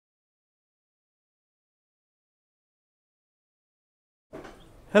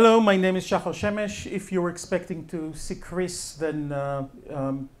Hello, my name is Shachar Shemesh. If you were expecting to see Chris, then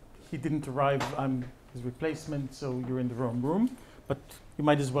he didn't arrive. I'm his replacement, so you're in the wrong room. But you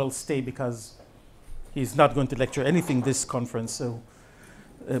might as well stay because he's not going to lecture anything this conference, so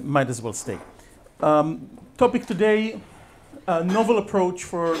might as well stay. Topic today, a novel approach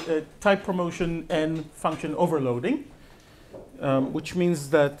for type promotion and function overloading, which means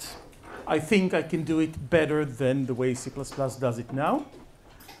that I think I can do it better than the way C++ does it now.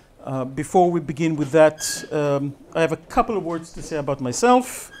 Before we begin with that, I have a couple of words to say about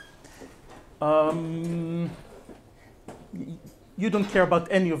myself. You don't care about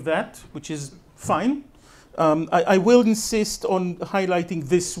any of that, which is fine. I will insist on highlighting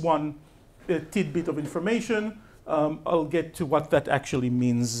this one tidbit of information. I'll get to what that actually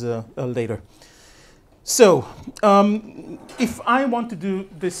means later. So, if I want to do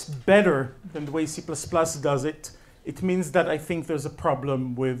this better than the way C++ does it, it means that I think there's a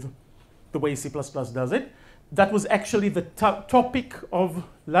problem with the way C++ does it. That was actually the topic of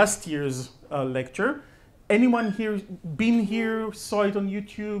last year's lecture. Anyone here been here, saw it on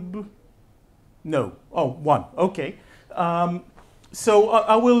YouTube? No. Oh, one. Okay. So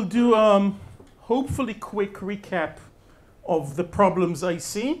I will do hopefully quick recap of the problems I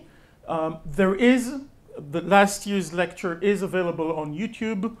see. The last year's lecture is available on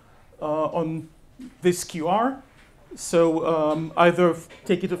YouTube on this QR. So either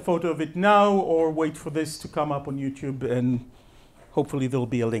take a photo of it now or wait for this to come up on YouTube, and hopefully there'll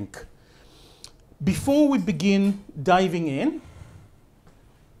be a link. Before we begin diving in,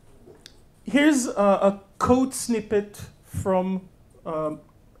 here's a code snippet from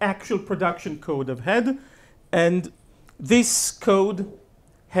actual production code I've had, and this code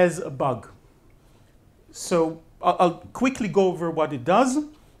has a bug. So I'll quickly go over what it does.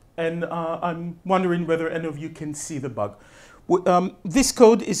 And I'm wondering whether any of you can see the bug. This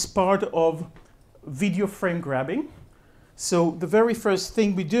code is part of video frame grabbing. So the very first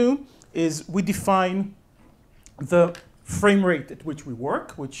thing we do is we define the frame rate at which we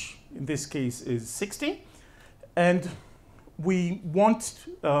work, which in this case is 60. And we want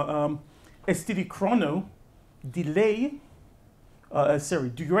STD chrono duration,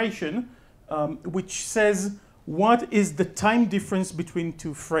 which says what is the time difference between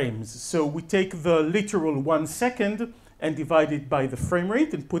two frames. So we take the literal 1 second and divide it by the frame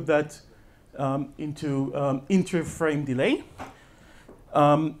rate and put that into inter-frame delay.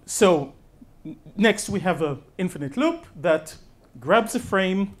 So next we have an infinite loop that grabs a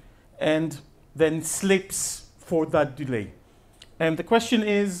frame and then slips for that delay. And the question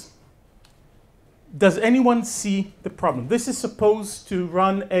is, does anyone see the problem? This is supposed to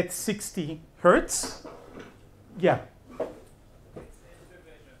run at 60 hertz. Yeah.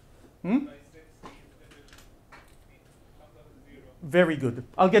 Very good.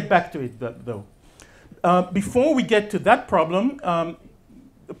 I'll get back to it though. Before we get to that problem, a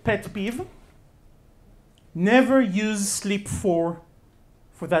pet peeve: never use sleep for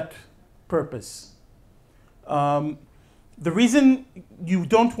that purpose. The reason you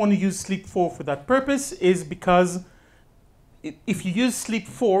don't want to use sleep for that purpose is because if you use sleep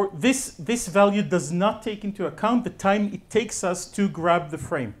 4, this value does not take into account the time it takes us to grab the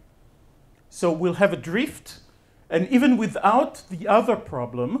frame. So we'll have a drift, and even without the other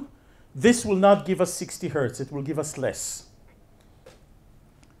problem, this will not give us 60 hertz, it will give us less.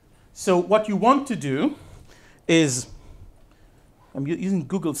 So what you want to do is, I'm using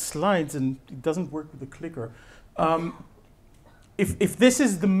Google Slides and it doesn't work with the clicker. If this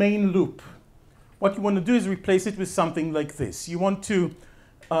is the main loop, what you want to do is replace it with something like this. You want to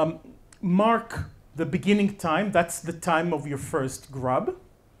mark the beginning time. That's the time of your first grab.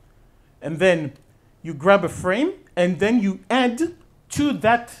 And then you grab a frame, and then you add to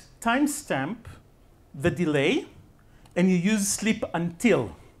that timestamp the delay, and you use sleep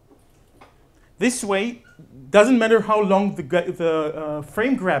until. This way, doesn't matter how long the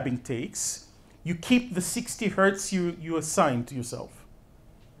frame grabbing takes, you keep the 60 hertz you assign to yourself.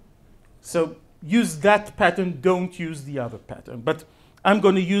 So use that pattern, don't use the other pattern. But I'm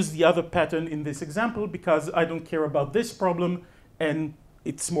going to use the other pattern in this example because I don't care about this problem and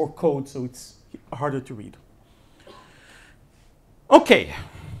it's more code, so it's harder to read. Okay,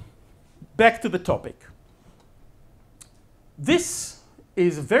 back to the topic. This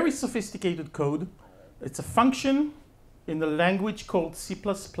is a very sophisticated code. It's a function in a language called C++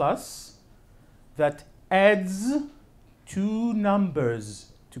 that adds two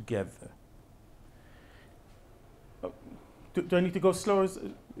numbers together. Do I need to go slower?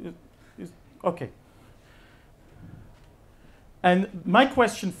 Okay. And my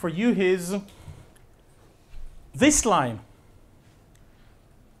question for you is, this line,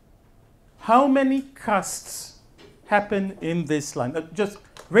 how many casts happen in this line? Just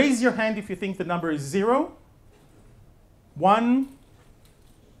raise your hand if you think the number is 0. 1,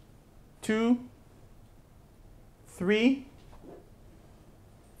 2, 3,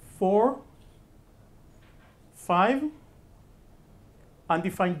 4, 5.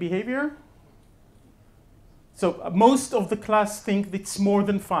 Undefined behavior. So most of the class think it's more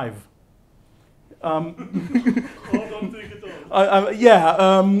than 5. Don't think it all.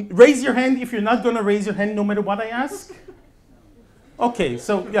 Yeah, raise your hand if you're not going to raise your hand no matter what I ask. Okay,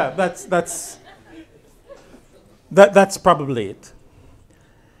 so yeah, that's probably it.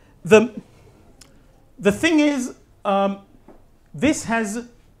 The thing is, this has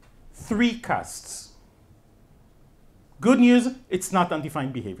 3 casts. Good news, it's not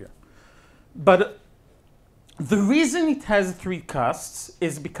undefined behavior. But the reason it has 3 casts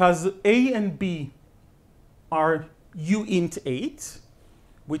is because A and B are uint 8,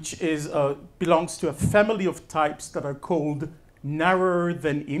 which is belongs to a family of types that are called narrower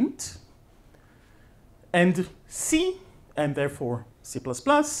than int. And C, and therefore C++,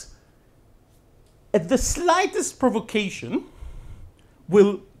 at the slightest provocation,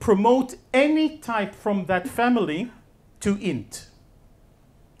 will promote any type from that family to int.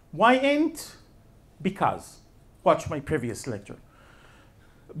 Why int? Because. Watch my previous lecture.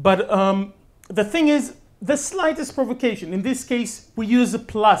 But the thing is, the slightest provocation, in this case, we use a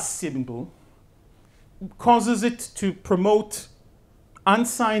plus symbol, causes it to promote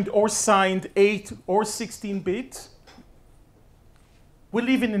unsigned or signed 8 or 16-bit. We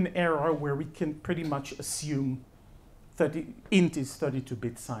live in an era where we can pretty much assume int is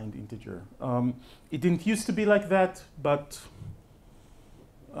 32-bit signed integer. It didn't used to be like that, but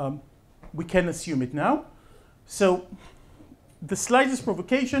we can assume it now. So the slightest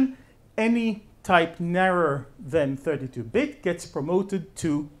provocation, any type narrower than 32-bit gets promoted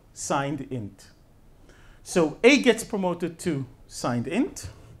to signed int. So A gets promoted to signed int,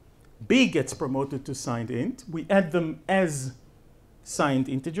 B gets promoted to signed int. We add them as signed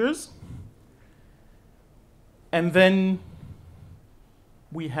integers. And then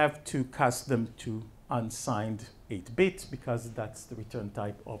we have to cast them to unsigned 8-bit because that's the return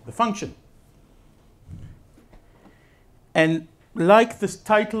type of the function. And like the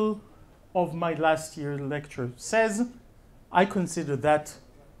title of my last year lecture says, I consider that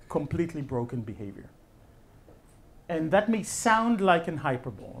completely broken behavior. And that may sound like an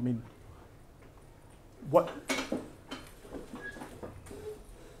hyperbole. I mean, what?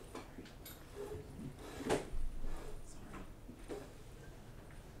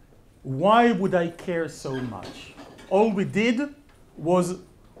 Why would I care so much? All we did was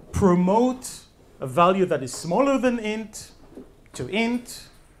promote a value that is smaller than int to int.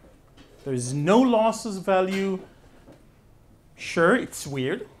 There is no losses value. Sure, it's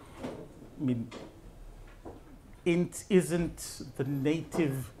weird. I mean, int isn't the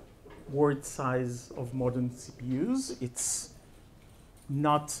native word size of modern CPUs. It's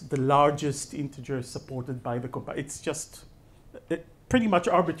not the largest integer supported by the compiler. It's just pretty much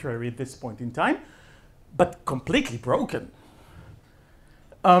arbitrary at this point in time, but completely broken.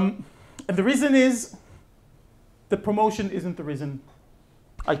 And the reason is, the promotion isn't the reason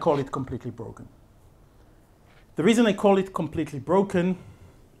I call it completely broken. The reason I call it completely broken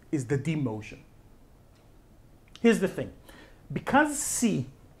is the demotion. Here's the thing. Because C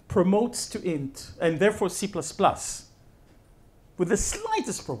promotes to int, and therefore C++, with the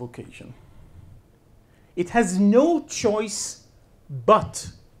slightest provocation, it has no choice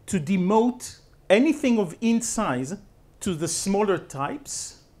but to demote anything of int size to the smaller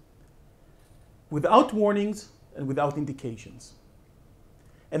types without warnings and without indications.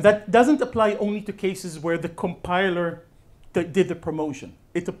 And that doesn't apply only to cases where the compiler did the promotion.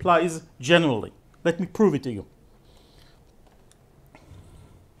 It applies generally. Let me prove it to you.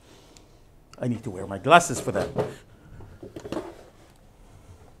 I need to wear my glasses for that.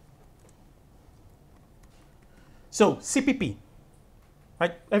 So, CPP.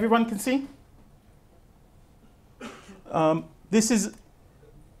 Right? Everyone can see? This is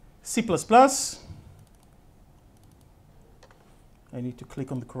C++. I need to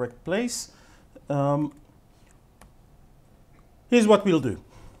click on the correct place. Here's what we'll do.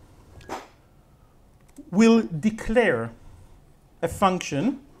 We'll declare a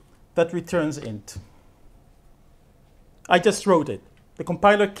function that returns int. I just wrote it. The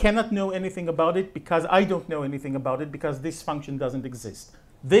compiler cannot know anything about it because I don't know anything about it because this function doesn't exist.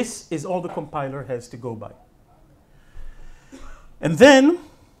 This is all the compiler has to go by. And then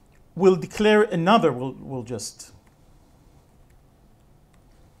we'll declare another, we'll just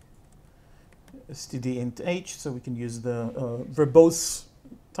std int h so we can use the verbose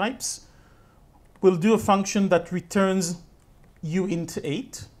types. we'll do a function that returns uint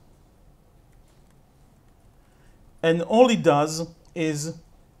 8. And all it does is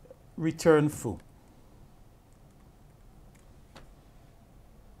return foo.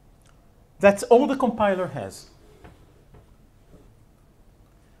 That's all the compiler has.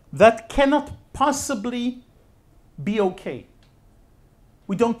 That cannot possibly be okay.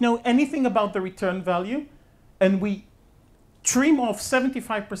 We don't know anything about the return value, and we trim off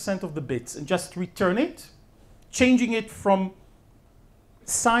 75% of the bits and just return it, changing it from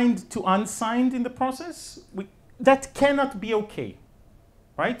signed to unsigned in the process. That cannot be okay,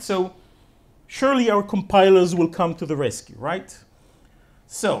 right? So surely our compilers will come to the rescue, right?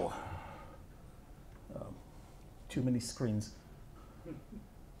 So, too many screens.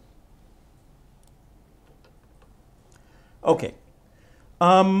 Okay.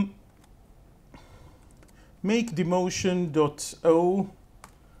 Make demotion.o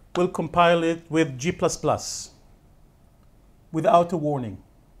will compile it with G++ without a warning.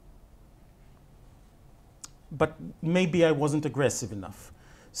 But maybe I wasn't aggressive enough.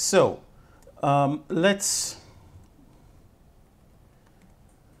 So let's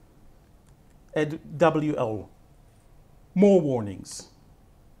add WL. More warnings.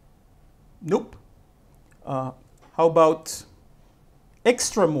 Nope. How about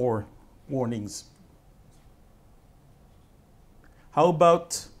extra more warnings? How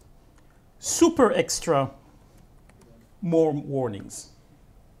about super extra more warnings?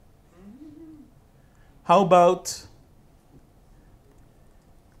 How about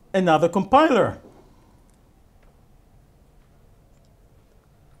another compiler?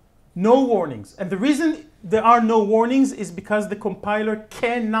 No warnings. And the reason there are no warnings is because the compiler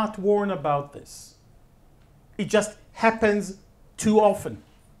cannot warn about this. It just happens too often.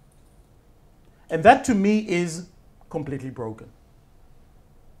 And that to me is completely broken.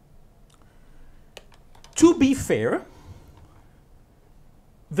 To be fair,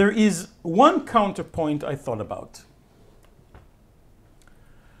 there is one counterpoint I thought about,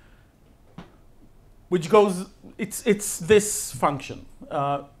 which goes, it's this function.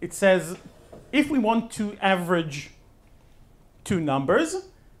 It says, if we want to average two numbers,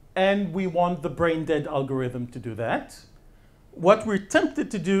 and we want the brain-dead algorithm to do that, what we're tempted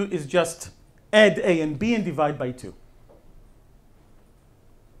to do is just add a and b and divide by 2.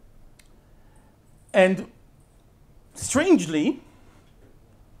 And strangely,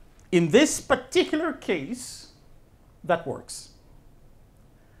 in this particular case, that works.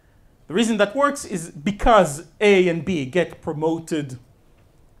 The reason that works is because a and b get promoted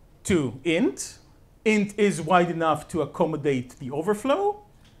to int. Int is wide enough to accommodate the overflow.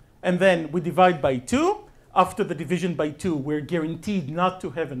 And then we divide by 2. After the division by 2, we're guaranteed not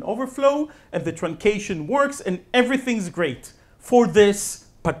to have an overflow, and the truncation works, and everything's great for this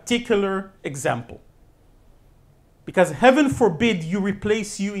particular example. Because heaven forbid you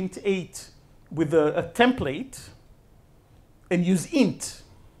replace uint 8 with a template and use int.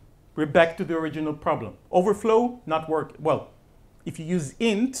 We're back to the original problem. Overflow, not work. Well, if you use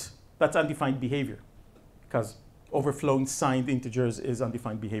int, that's undefined behavior, because overflowing signed integers is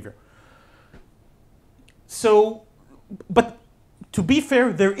undefined behavior. So, but to be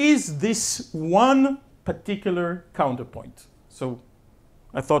fair, there is this one particular counterpoint. So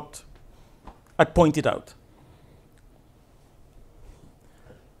I thought I'd point it out.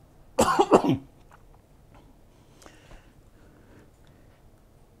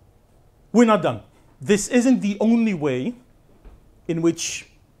 We're not done. This isn't the only way in which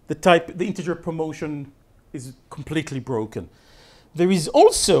the integer promotion is completely broken. There is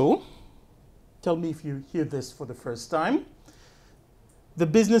also, tell me if you hear this for the first time, the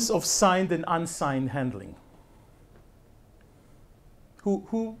business of signed and unsigned handling. For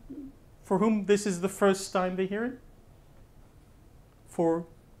whom this is the first time they hear it? For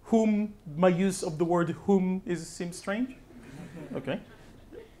whom my use of the word whom seems strange? Okay,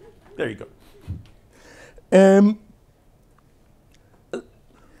 there you go.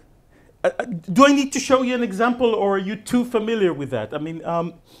 Do I need to show you an example, or are you too familiar with that? I mean,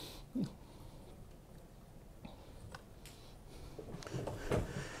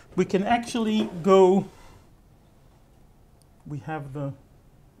 we can actually go, we have the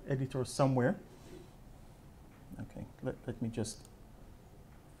editor somewhere. Okay, let me just.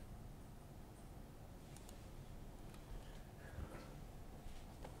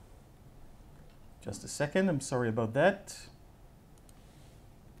 Just a second, I'm sorry about that.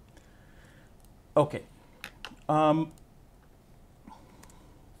 Okay.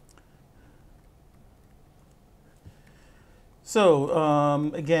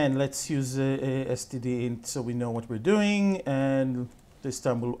 So again, let's use stdint so we know what we're doing. And This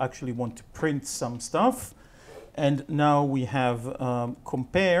time we'll actually want to print some stuff. And now we have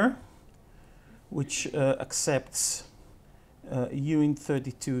compare, which accepts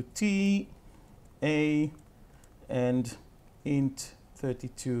uint32t, a, and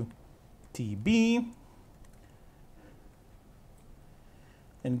int32tb,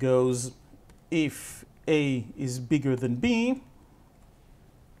 and goes if a is bigger than b,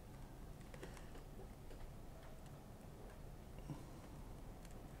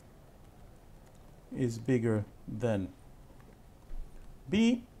 is bigger than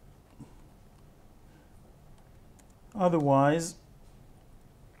b, otherwise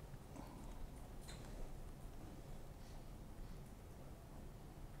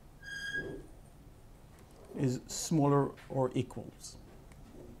is smaller or equals.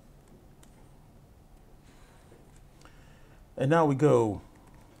 And now we go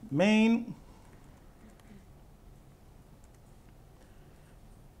main,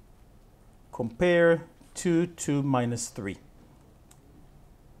 compare 2 to minus 3.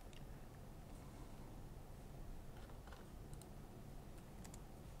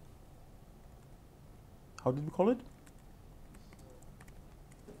 How did we call it?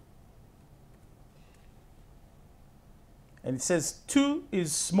 And it says 2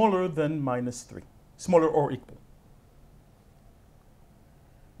 is smaller than minus 3, smaller or equal.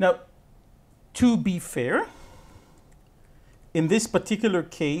 Now, to be fair, in this particular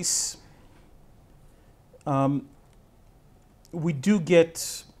case, we do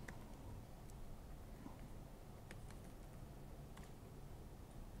get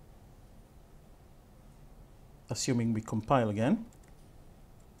assuming we compile again,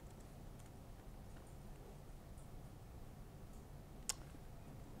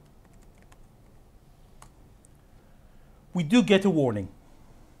 we do get a warning.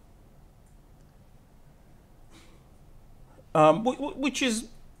 Which is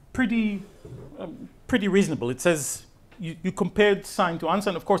pretty reasonable. It says you compared signed to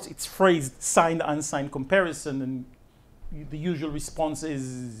unsigned. Of course, it's phrased signed unsigned comparison, and the usual response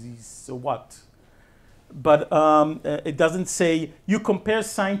is so what? But it doesn't say you compare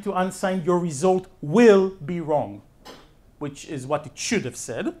signed to unsigned. Your result will be wrong, which is what it should have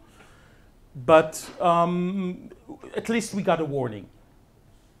said. But at least we got a warning.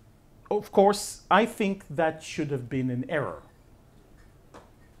 Of course, I think that should have been an error.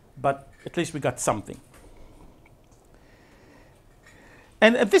 But at least we got something.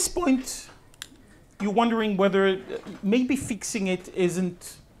 And at this point, you're wondering whether maybe fixing it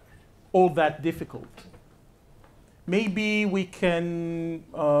isn't all that difficult. Maybe we can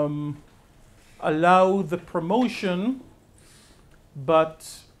allow the promotion,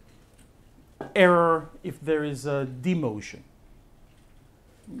 but error if there is a demotion.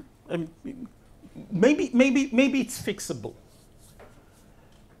 Maybe it's fixable.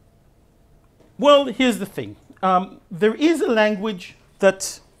 Well, here's the thing. There is a language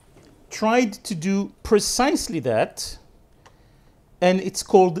that tried to do precisely that, and it's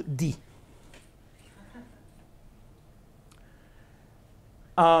called D.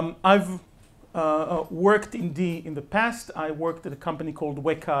 I've worked in D in the past. I worked at a company called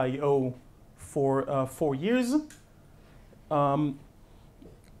Weka.io for 4 years.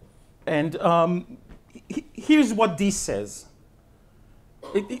 Here's what D says.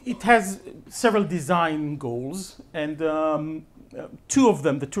 It has several design goals, and two of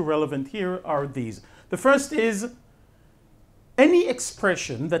them, the two relevant here, are these. The first is any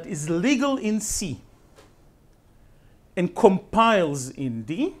expression that is legal in C and compiles in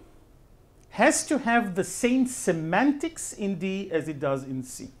D has to have the same semantics in D as it does in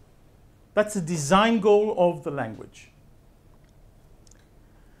C. That's a design goal of the language.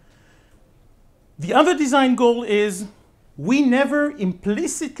 The other design goal is we never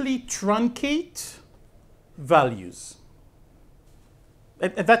implicitly truncate values.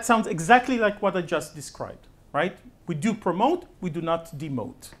 And that sounds exactly like what I just described, right? We do promote, we do not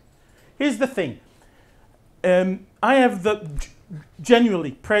demote. Here's the thing. I have the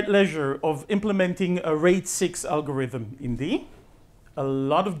genuinely pleasure of implementing a RAID 6 algorithm in D. A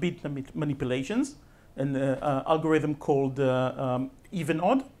lot of bit manipulations, an algorithm called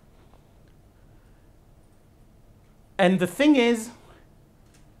even-odd. And the thing is,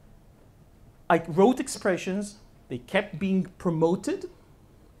 I wrote expressions, they kept being promoted,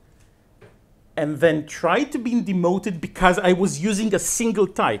 and then tried to be demoted because I was using a single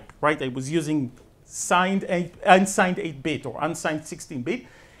type, right? I was using signed unsigned 8-bit or unsigned 16-bit.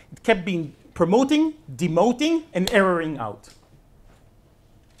 It kept being promoting, demoting, and erroring out.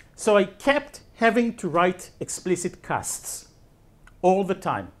 So I kept having to write explicit casts all the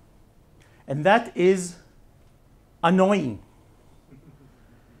time. And that is annoying.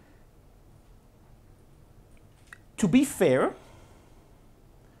 to be fair,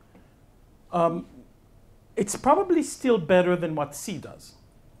 it's probably still better than what C does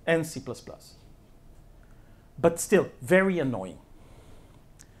and C++. But still, very annoying.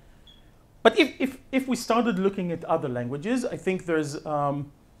 But if we started looking at other languages, I think there's the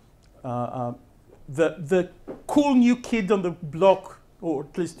cool new kid on the block, or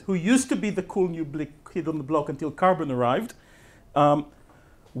at least who used to be the cool new kid on the block until Carbon arrived.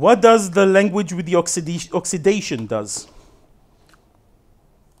 What does the language with the oxidation does?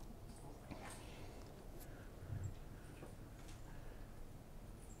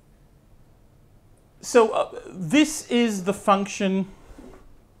 So this is the function,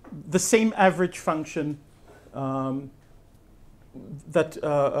 the same average function that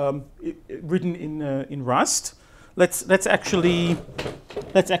written in Rust. Let's actually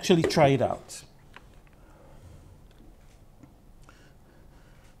try it out.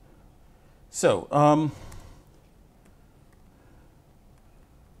 So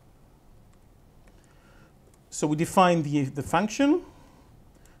so we define the function.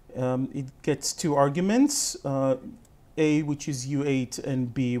 It gets two arguments, A, which is U8,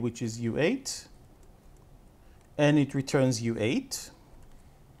 and B, which is U8. And it returns U8.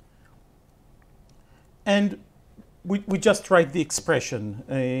 And we just write the expression,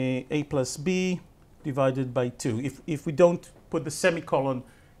 A plus B divided by 2. If we don't put the semicolon,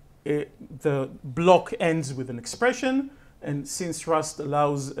 the block ends with an expression. And since Rust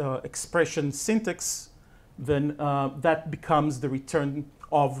allows expression syntax, then that becomes the return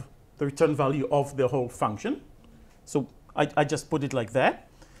value of the whole function. So I just put it like that.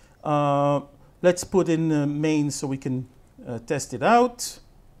 Let's put in main so we can test it out.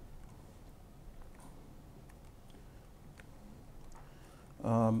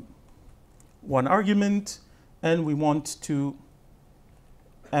 One argument, and we want to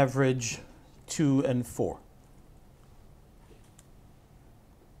average 2 and 4.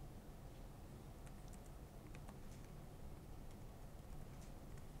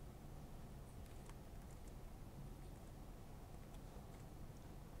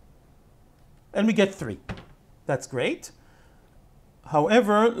 And we get 3. That's great.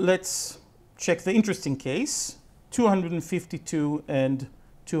 However, let's check the interesting case, 252 and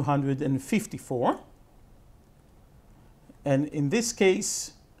 254. And in this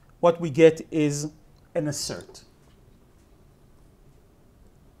case, what we get is an assert.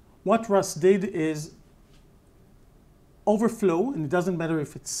 What Rust did is overflow, and it doesn't matter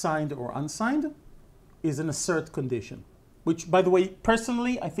if it's signed or unsigned, is an assert condition. Which, by the way,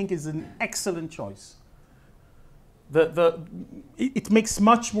 personally, I think is an excellent choice. It makes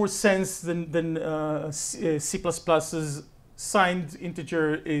much more sense than C++'s signed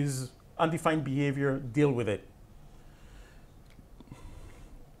integer is undefined behavior, deal with it.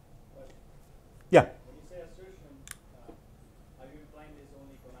 Yeah? When you say assertion, are you implying this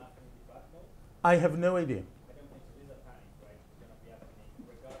only going to happen in debug mode? I have no idea. I don't think it is a panic, right? It's going to be happening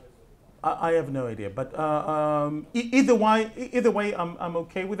regardless of the context. I have no idea, but either way, I'm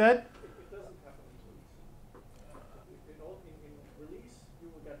okay with that. It doesn't happen in release.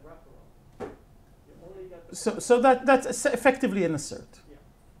 You will get wraparound. You only get So that's effectively an assert. Yeah.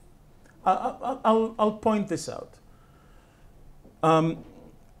 I'll point this out.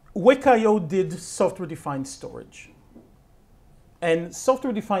 Wake.io did software-defined storage. And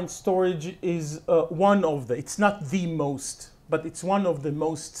software-defined storage is one of the, it's not the most, but it's one of the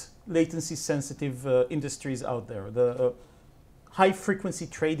most latency-sensitive industries out there. The high-frequency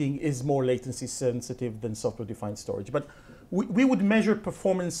trading is more latency-sensitive than software-defined storage. But we would measure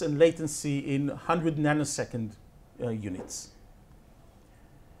performance and latency in 100 nanosecond units.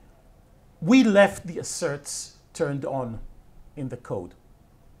 We left the asserts turned on in the code.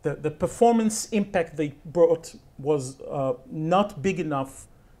 The performance impact they brought was not big enough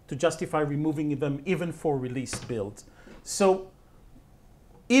to justify removing them even for release build. So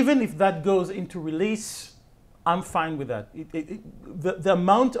even if that goes into release, I'm fine with that. The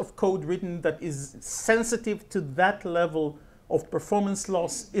amount of code written that is sensitive to that level of performance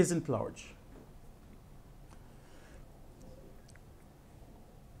loss isn't large.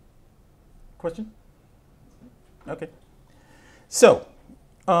 Question? Okay. So,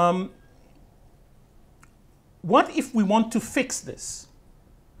 what if we want to fix this?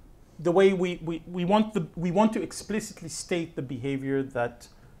 The way we want to explicitly state the behavior that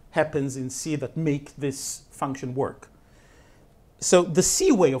happens in C that make this function work. So the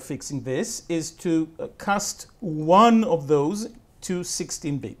C way of fixing this is to cast one of those to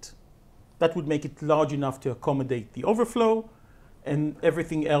 16-bit. That would make it large enough to accommodate the overflow, and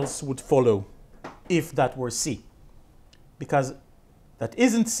everything else would follow if that were C. Because that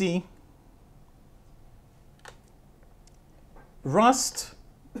isn't C, Rust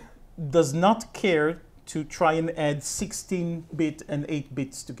does not care to try and add 16-bit and 8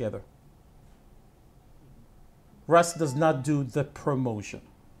 bits together. Rust does not do the promotion.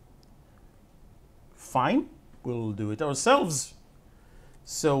 Fine, we'll do it ourselves.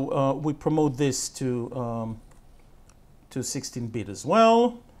 So we promote this to 16-bit as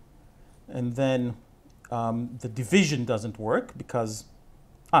well. And then the division doesn't work because,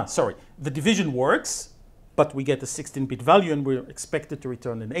 the division works, but we get a 16-bit value and we're expected to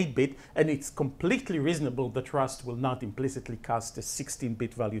return an 8-bit. And it's completely reasonable that Rust will not implicitly cast a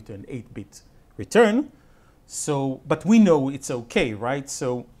 16-bit value to an 8-bit return. So, but we know it's okay, right?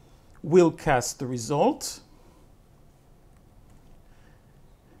 So we'll cast the result.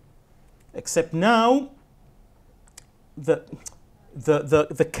 Except now, the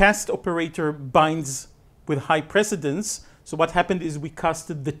cast operator binds with high precedence. So what happened is we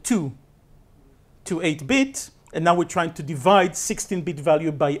casted the 2 to 8-bit, and now we're trying to divide 16-bit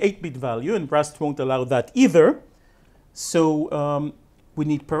value by 8-bit value, and Rust won't allow that either. So we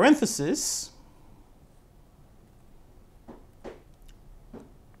need parentheses.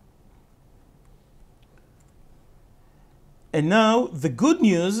 And now the good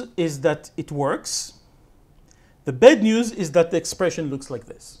news is that it works. The bad news is that the expression looks like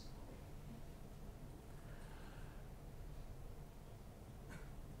this.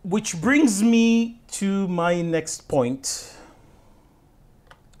 Which brings me to my next point,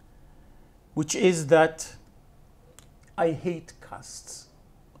 which is that I hate casts.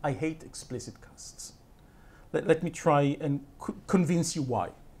 I hate explicit casts. Let me try and convince you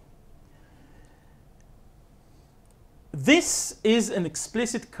why. This is an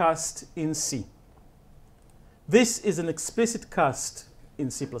explicit cast in C. This is an explicit cast in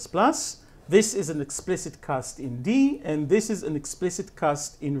C++. This is an explicit cast in D, and this is an explicit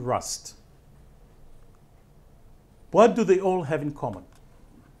cast in Rust. What do they all have in common?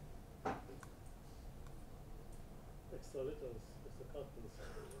 Extra letters, extra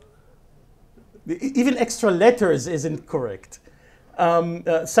characters. Even extra letters isn't correct.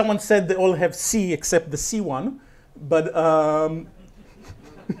 Someone said they all have C except the C one, but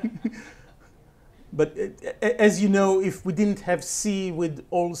but as you know, if we didn't have C, we'd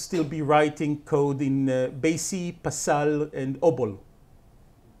all still be writing code in BASIC, Pascal, and OBOL.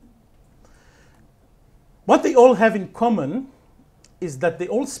 What they all have in common is that they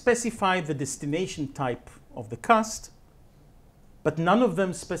all specify the destination type of the cast, but none of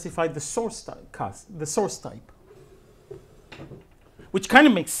them specify the source type, which kind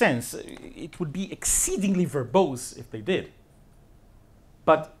of makes sense. It would be exceedingly verbose if they did.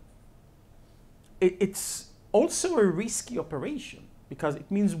 But it's also a risky operation because it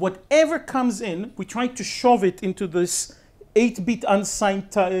means whatever comes in, we try to shove it into this 8-bit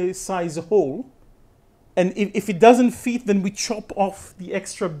unsigned size hole. And if it doesn't fit, then we chop off the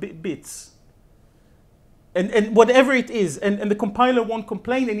extra bits. And whatever it is, and the compiler won't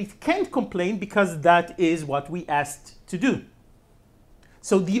complain, and it can't complain because that is what we asked to do.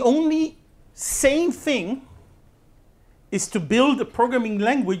 So the only sane thing is to build a programming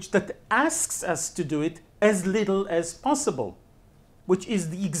language that asks us to do it as little as possible, which is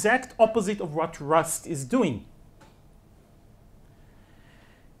the exact opposite of what Rust is doing.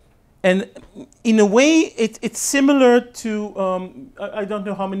 And in a way, it's similar to, I don't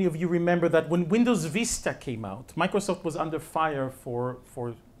know how many of you remember that when Windows Vista came out, Microsoft was under fire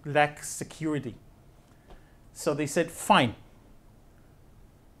for lack security. So they said, fine,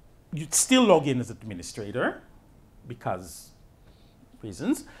 you'd still log in as administrator, because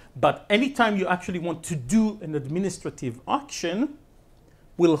reasons, but anytime you actually want to do an administrative action,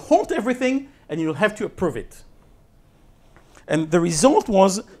 we'll halt everything and you'll have to approve it. And the result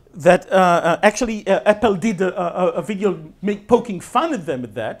was that actually Apple did a video poking fun at them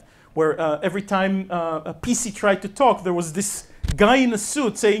at that, where every time a PC tried to talk, there was this guy in a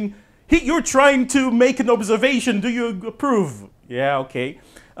suit saying, hey, you're trying to make an observation, do you approve? Yeah, okay.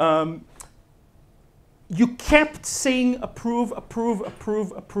 You kept saying approve, approve,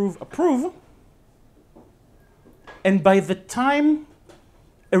 approve, approve, approve. And by the time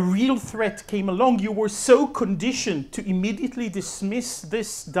a real threat came along, you were so conditioned to immediately dismiss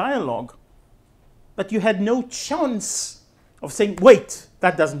this dialogue that you had no chance of saying, wait,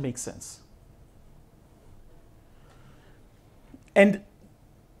 that doesn't make sense. And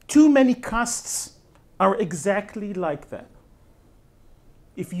too many casts are exactly like that.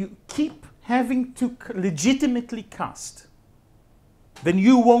 If you keep having to legitimately cast, then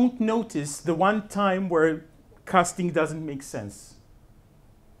you won't notice the one time where casting doesn't make sense.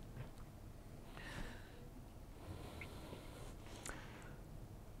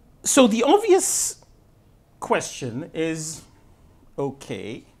 So the obvious question is,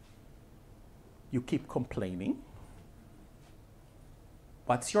 okay. You keep complaining.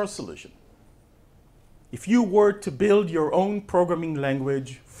 What's your solution? If you were to build your own programming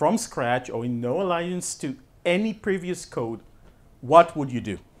language from scratch or in no alliance to any previous code, what would you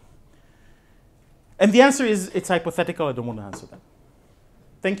do? And the answer is, it's hypothetical. I don't want to answer that.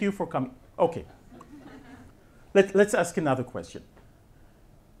 Thank you for coming. Okay. Let's ask another question.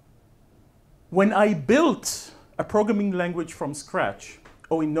 When I built a programming language from scratch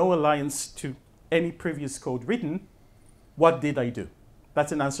or in no alliance to any previous code written, what did I do?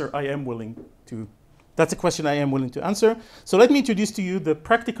 That's an answer I am willing to, that's a question I am willing to answer. So let me introduce to you the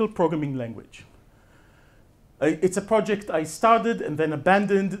practical programming language. It's a project I started and then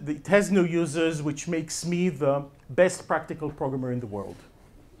abandoned. It has no users, which makes me the best practical programmer in the world.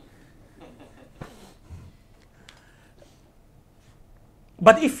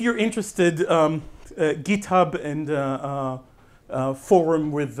 But if you're interested, GitHub and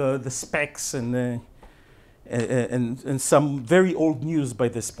forum with the specs and some very old news by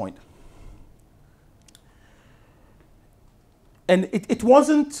this point. And it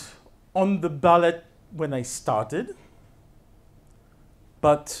wasn't on the ballot when I started,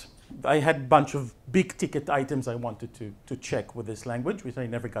 but I had a bunch of big ticket items I wanted to check with this language, which I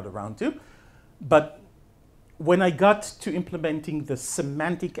never got around to. But when I got to implementing the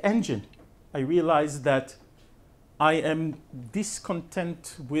semantic engine, I realized that I am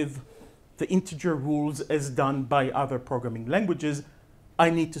discontent with the integer rules as done by other programming languages.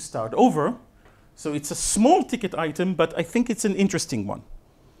 I need to start over. So it's a small ticket item, but I think it's an interesting one.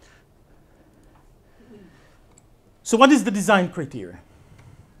 So what is the design criteria?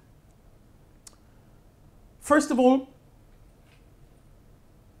 First of all,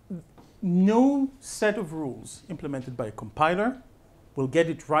 no set of rules implemented by a compiler will get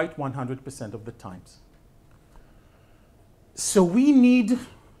it right 100% of the times. So we need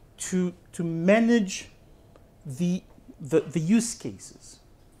to manage the use cases.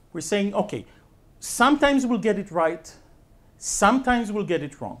 We're saying, okay, sometimes we'll get it right, sometimes we'll get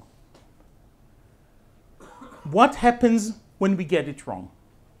it wrong. What happens when we get it wrong?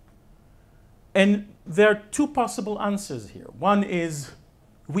 And there are two possible answers here. One is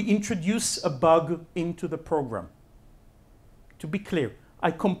we introduce a bug into the program. To be clear,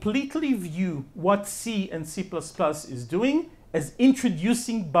 I completely view what C and C++ is doing as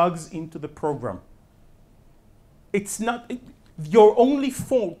introducing bugs into the program. It's not, your only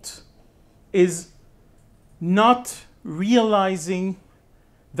fault is not realizing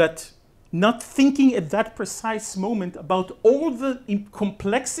that, not thinking at that precise moment about all the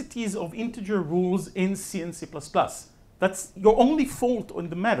complexities of integer rules in C and C++. That's your only fault on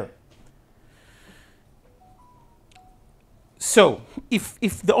the matter. So if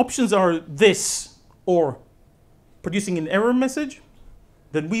the options are this or producing an error message,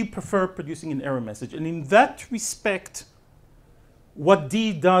 then we prefer producing an error message. And in that respect, what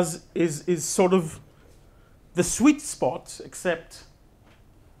D does is sort of the sweet spot, except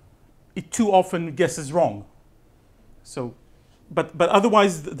it too often guesses wrong. So, but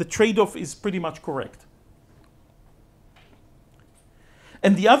otherwise, the trade-off is pretty much correct.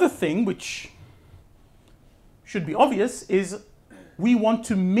 And the other thing, which should be obvious, is we want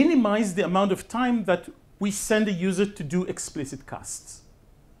to minimize the amount of time that we send a user to do explicit casts,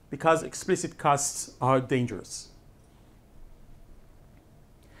 because explicit casts are dangerous.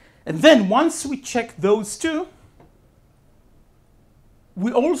 And then once we check those two,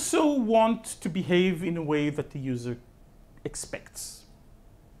 we also want to behave in a way that the user expects.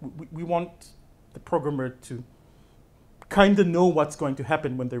 We want the programmer to kind of know what's going to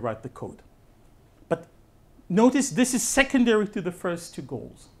happen when they write the code. But notice this is secondary to the first two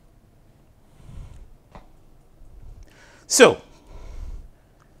goals. So,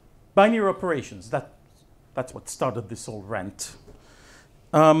 binary operations, that's what started this whole rant.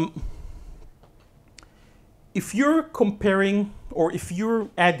 If you're comparing, or if you're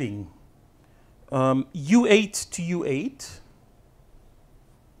adding U8 to U8,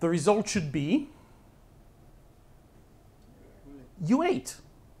 the result should be U8.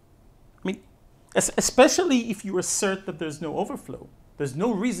 I mean, especially if you assert that there's no overflow. There's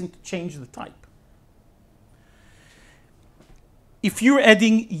no reason to change the type. If you're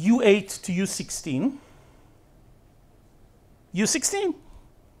adding U8 to U16, U16,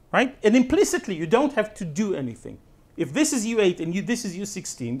 right? And implicitly, you don't have to do anything. If this is U8 and this is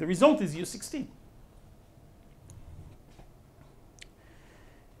U16, the result is U16.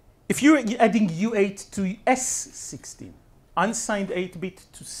 If you're adding U8 to S16, unsigned 8-bit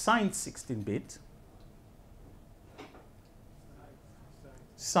to signed 16-bit,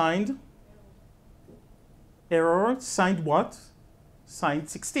 signed, error, signed what? signed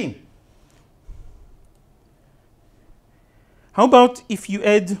 16. How about if you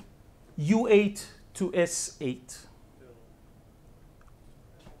add U8 to S8?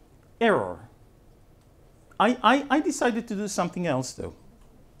 Error. I decided to do something else, though.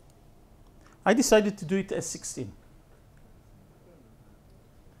 I decided to do it as 16.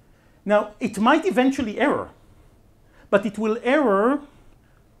 Now, it might eventually error, but it will error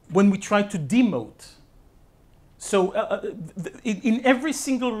when we try to demote. So in every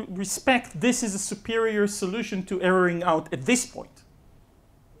single respect, this is a superior solution to erroring out at this point.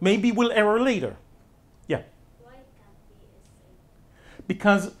 Maybe we'll error later. Yeah? Why can't be S8?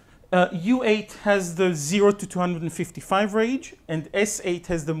 Because U8 has the 0 to 255 range, and S8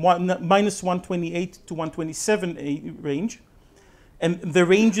 has the minus 128 to 127 range. And the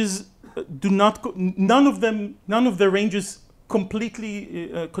ranges do not, none of the ranges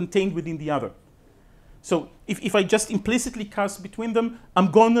completely contained within the other. So if I just implicitly cast between them, I'm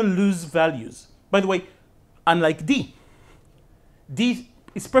going to lose values. By the way, unlike D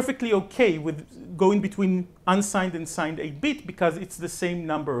is perfectly okay with going between unsigned and signed 8-bit because it's the same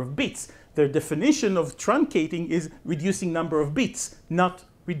number of bits. Their definition of truncating is reducing number of bits, not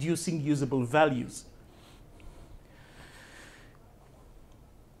reducing usable values.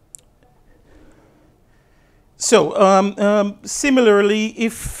 So similarly,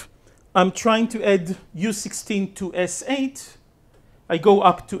 if I'm trying to add U16 to S8, I go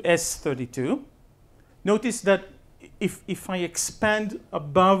up to S32. Notice that if I expand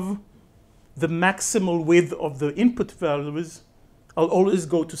above the maximal width of the input values, I'll always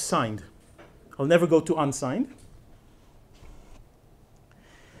go to signed. I'll never go to unsigned.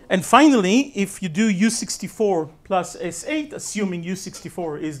 And finally, if you do U64 plus S8, assuming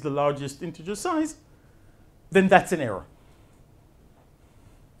U64 is the largest integer size, then that's an error.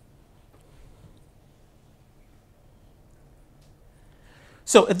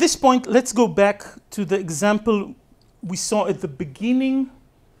 So at this point, let's go back to the example we saw at the beginning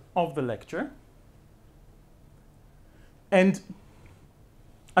of the lecture and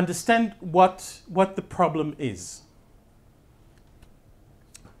understand what the problem is.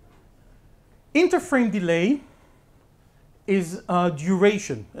 Interframe delay is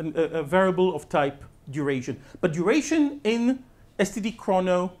duration, a variable of type duration. But duration in STD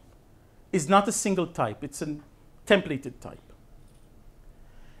Chrono is not a single type. It's a templated type.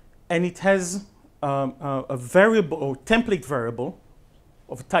 And it has a variable or template variable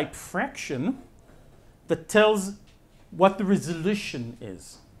of type fraction that tells what the resolution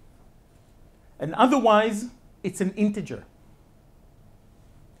is. And otherwise, it's an integer.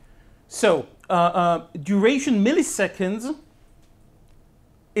 So duration milliseconds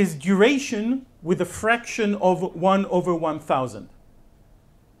is duration with a fraction of 1 over 1,000.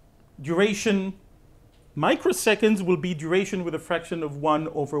 Duration microseconds will be duration with a fraction of 1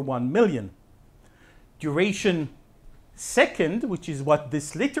 over 1 million. Duration second, which is what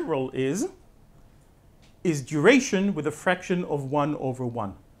this literal is duration with a fraction of 1 over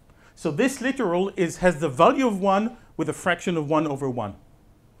 1. So this literal has the value of 1 with a fraction of 1 over 1.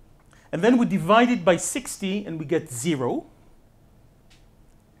 And then we divide it by 60 and we get 0.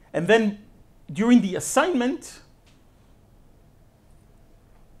 And then during the assignment,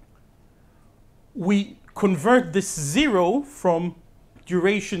 we convert this 0 from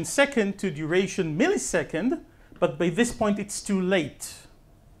duration second to duration millisecond, but by this point it's too late.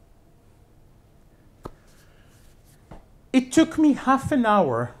 It took me half an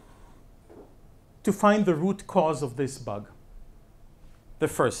hour to find the root cause of this bug the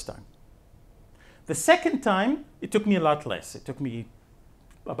first time. The second time, it took me a lot less. It took me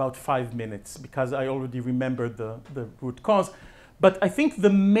about 5 minutes because I already remembered the root cause. But I think the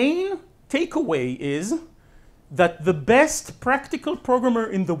main takeaway is that the best practical programmer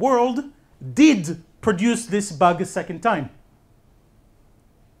in the world did produce this bug a second time.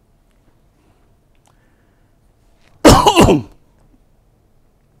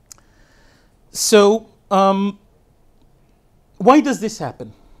 So why does this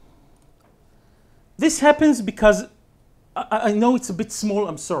happen? This happens because I know it's a bit small.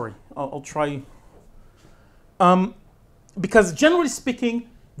 I'm sorry. I'll try. Because generally speaking,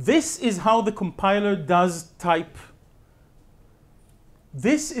 this is how the compiler does type.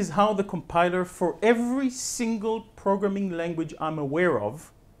 This is how the compiler for every single programming language I'm aware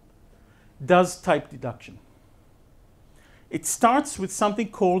of does type deduction. It starts with something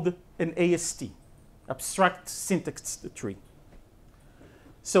called an AST, abstract syntax tree.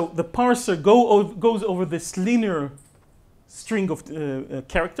 So the parser goes over this linear string of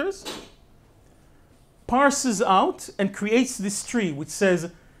characters, parses out and creates this tree which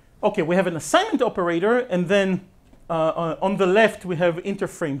says, okay, we have an assignment operator and then On the left, we have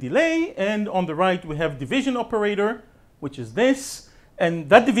interframe delay, and on the right, we have division operator, which is this. And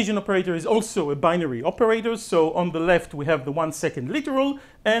that division operator is also a binary operator. So on the left, we have the 1 second literal,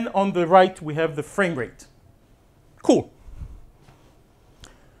 and on the right, we have the frame rate. Cool.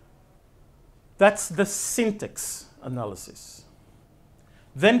 That's the syntax analysis.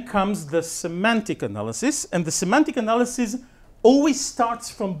 Then comes the semantic analysis, and the semantic analysis always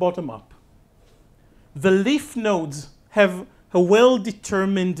starts from bottom up. The leaf nodes have a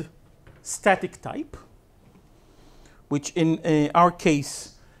well-determined static type, which in our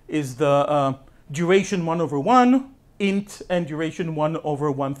case is the duration 1/1, int, and duration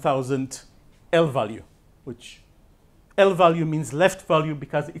 1/1000 L value, which L value means left value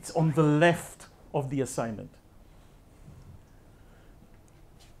because it's on the left of the assignment.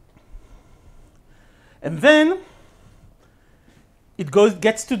 And then it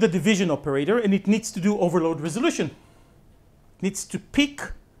gets to the division operator, and it needs to do overload resolution. It needs to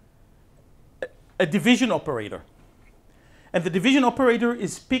pick a division operator. And the division operator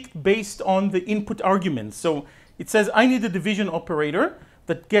is picked based on the input arguments. So it says, I need a division operator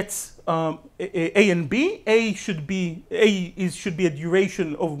that gets A and B. A should be a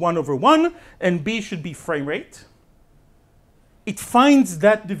duration of 1/1, and B should be frame rate. It finds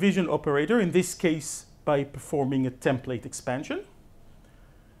that division operator, in this case, by performing a template expansion.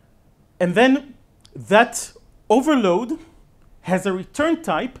 And then that overload has a return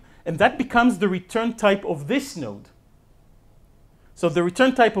type, and that becomes the return type of this node. So the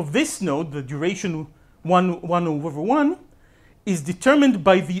return type of this node, the duration 1/1, is determined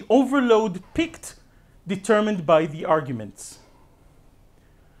by the overload picked, determined by the arguments.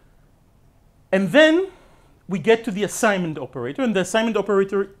 And then we get to the assignment operator, and the assignment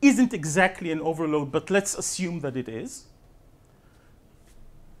operator isn't exactly an overload, but let's assume that it is.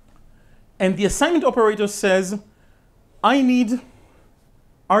 And the assignment operator says, I need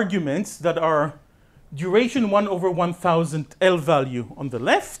arguments that are duration 1/1000 L value on the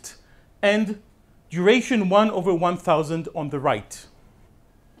left, and duration 1/1000 on the right.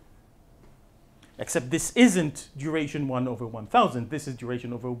 Except this isn't duration 1/1000, this is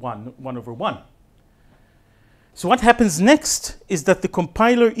duration over 1/1. So what happens next is that the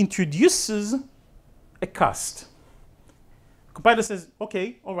compiler introduces a cast. The compiler says,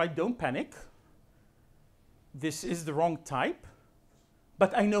 okay, all right, don't panic. This is the wrong type,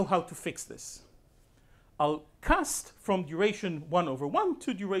 but I know how to fix this. I'll cast from duration 1/1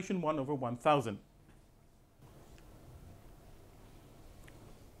 to duration 1/1000.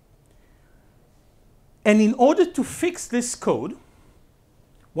 And in order to fix this code,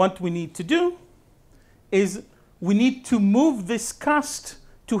 what we need to do is we need to move this cast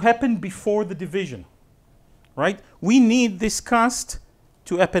to happen before the division, right? We need this cast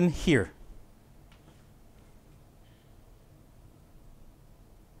to happen here.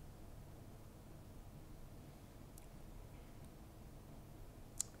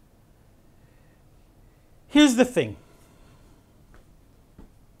 Here's the thing.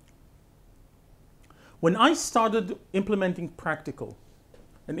 When I started implementing practical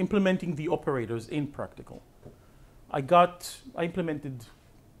and implementing the operators in practical, I implemented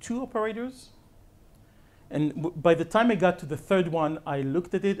 2 operators. And by the time I got to the 3rd one, I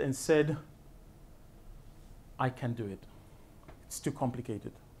looked at it and said, I can't do it. It's too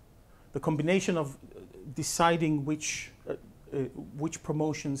complicated. The combination of deciding which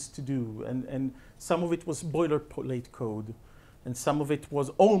promotions to do, and some of it was boilerplate code, and some of it was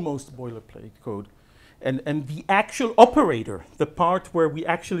almost boilerplate code. And the actual operator, the part where we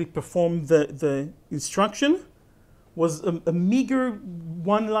actually perform the instruction, was a meager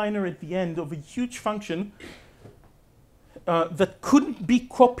one-liner at the end of a huge function that couldn't be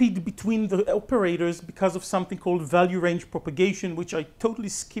copied between the operators because of something called value range propagation, which I totally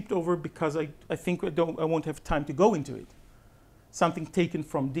skipped over because I think I won't have time to go into it. Something taken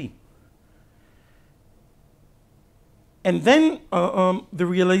from D. And then the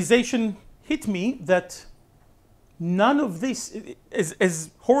realization hit me that none of this,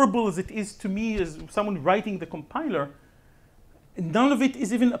 as horrible as it is to me as someone writing the compiler, none of it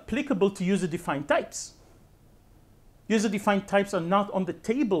is even applicable to user-defined types. User-defined types are not on the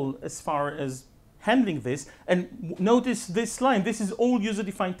table as far as handling this. And notice this line, this is all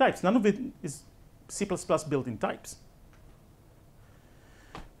user-defined types. None of it is C++ built-in types.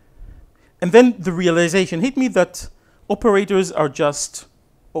 And then the realization hit me that operators are just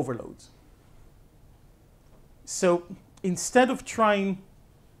overloads. So instead of trying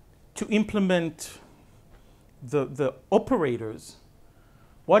to implement the operators,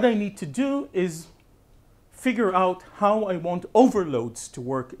 what I need to do is figure out how I want overloads to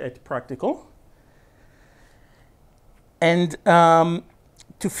work at practical. and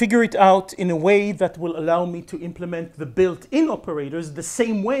to figure it out in a way that will allow me to implement the built-in operators the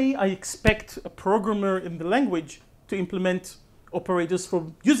same way I expect a programmer in the language to implement operators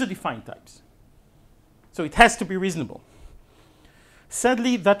for user-defined types. So it has to be reasonable.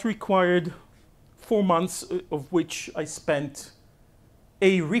 Sadly, that required 4 months, of which I spent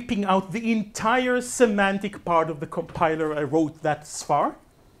ripping out the entire semantic part of the compiler I wrote that far.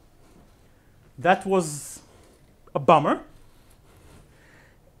 That was a bummer.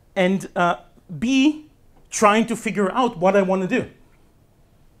 And B, trying to figure out what I want to do.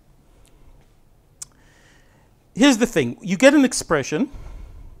 Here's the thing. You get an expression.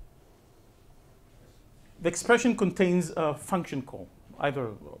 The expression contains a function call, either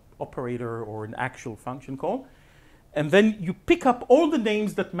an operator or an actual function call. And then you pick up all the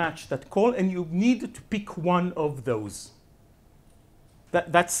names that match that call, and you need to pick one of those.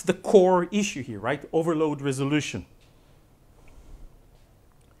 That's the core issue here, right? Overload resolution.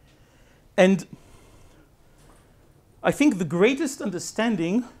 And I think the greatest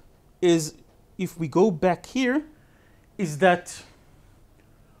understanding is, if we go back here, is that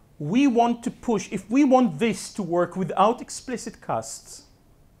we want to push, if we want this to work without explicit casts,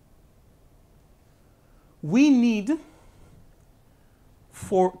 we need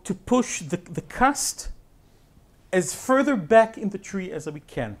to push the cast as further back in the tree as we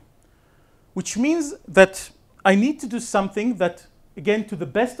can. Which means that I need to do something that, again, to the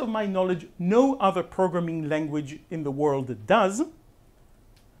best of my knowledge, no other programming language in the world does,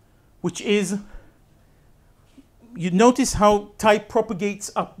 which is, you notice how type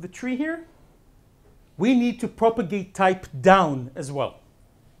propagates up the tree here? We need to propagate type down as well.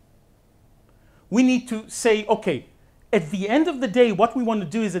 We need to say, okay, at the end of the day, what we want to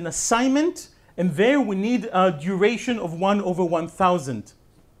do is an assignment, and there we need a duration of 1/1000.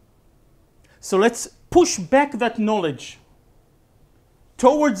 So let's push back that knowledge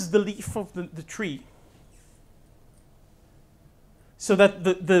towards the leaf of the tree, so that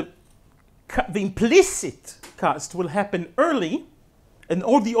the implicit cast will happen early, and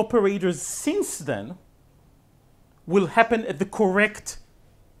all the operators since then will happen at the correct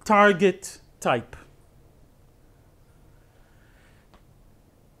target type,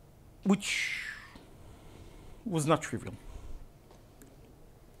 which was not trivial.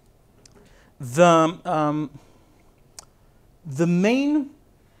 The main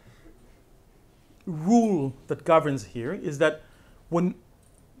rule that governs here is that when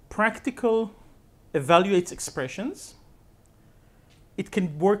practical evaluates expressions, it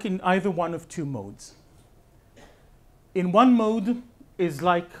can work in either one of two modes. In one mode is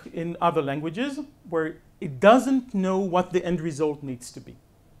like in other languages, where it doesn't know what the end result needs to be.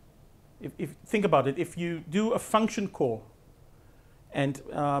 Think about it, if you do a function call, and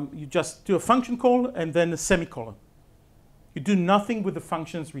you just do a function call and then a semicolon, you do nothing with the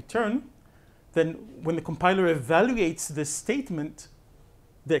function's return, then when the compiler evaluates this statement,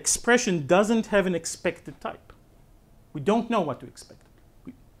 the expression doesn't have an expected type. We don't know what to expect.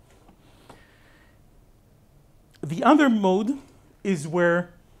 The other mode is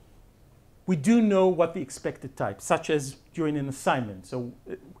where we do know what the expected type, such as during an assignment. So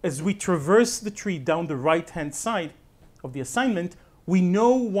as we traverse the tree down the right-hand side of the assignment, we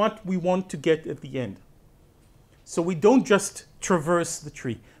know what we want to get at the end. So we don't just traverse the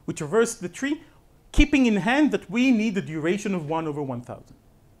tree. We traverse the tree, keeping in hand that we need a duration of 1/1000.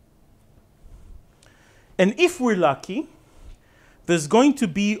 And if we're lucky, there's going to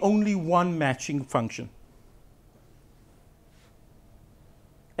be only one matching function.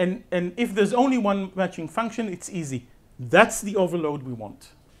 And if there's only one matching function, it's easy. That's the overload we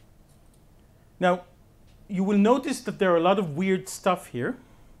want. Now, you will notice that there are a lot of weird stuff here.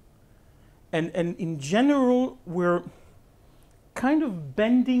 And in general, we're kind of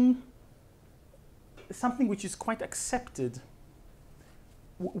bending something which is quite accepted.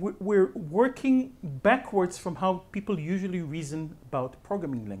 We're working backwards from how people usually reason about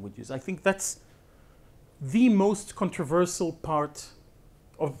programming languages. I think that's the most controversial part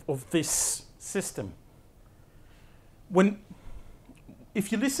of this system.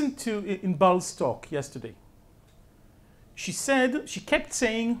 If you listen to Inbal's talk yesterday, she kept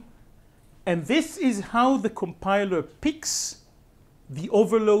saying, and this is how the compiler picks the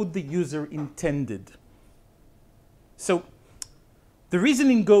overload the user intended. So the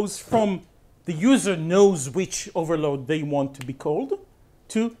reasoning goes from the user knows which overload they want to be called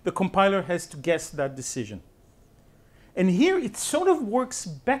to the compiler has to guess that decision. And here it sort of works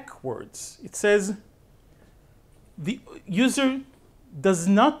backwards. It says the user is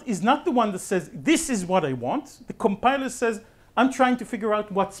not the one that says, this is what I want. The compiler says, I'm trying to figure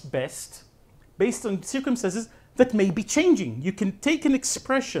out what's best based on circumstances that may be changing. You can take an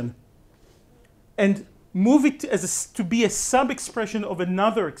expression and move it to be a sub-expression of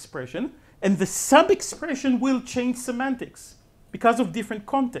another expression, and the sub-expression will change semantics because of different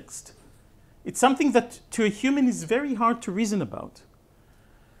context. It's something that to a human is very hard to reason about.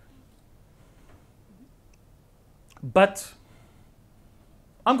 But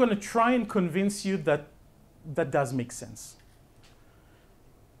I'm going to try and convince you that that does make sense.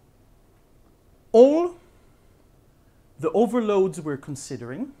 All the overloads we're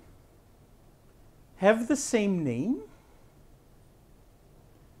considering have the same name,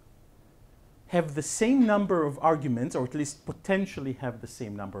 have the same number of arguments, or at least potentially have the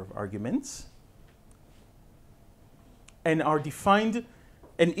same number of arguments, and are defined,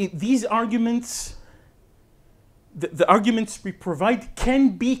 and these arguments, the arguments we provide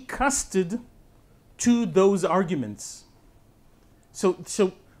can be casted to those arguments.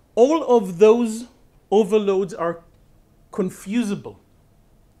 So all of those overloads are confusable.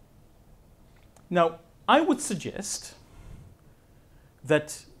 Now, I would suggest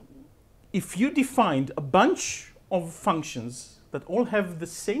that if you defined a bunch of functions that all have the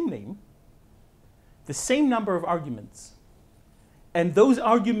same name, the same number of arguments, and those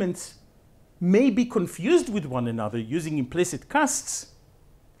arguments may be confused with one another using implicit casts,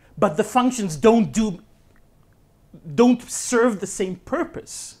 but the functions don't serve the same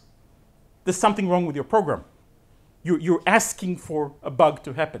purpose, there's something wrong with your program. You're asking for a bug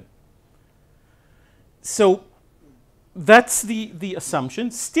to happen. So that's the assumption.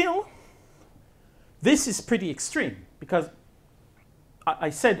 Still, this is pretty extreme because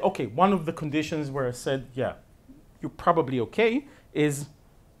I said, okay, one of the conditions where I said, yeah, you're probably okay, is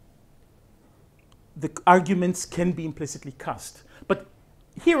the arguments can be implicitly cast. But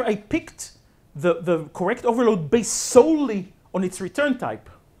here I picked the correct overload based solely on its return type.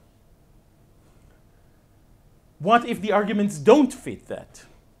 What if the arguments don't fit that?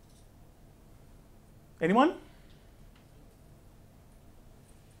 Anyone?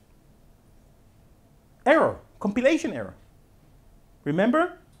 Error, compilation error.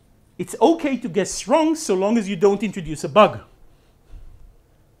 Remember, it's okay to guess wrong so long as you don't introduce a bug.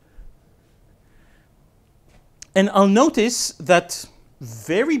 And I'll notice that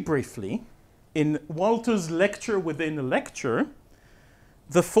very briefly, in Walter's lecture within a lecture,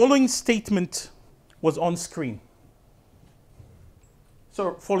 the following statement was on screen.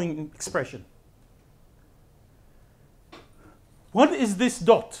 So, following expression. What is this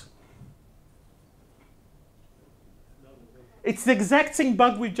dot? It's the exact same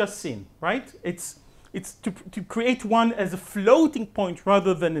bug we've just seen, right? It's to create one as a floating point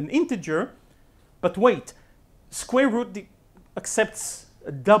rather than an integer. But wait, square root accepts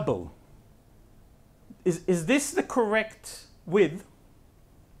a double. Is this the correct width?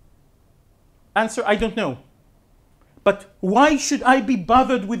 Answer, I don't know. But why should I be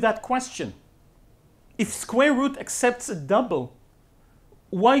bothered with that question? If square root accepts a double,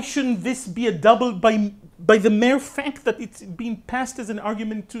 why shouldn't this be a double by the mere fact that it's being passed as an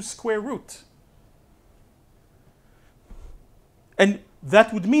argument to square root? And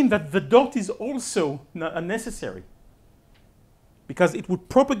that would mean that the dot is also unnecessary, because it would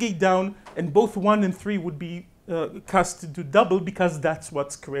propagate down and both 1 and 3 would be cast to double because that's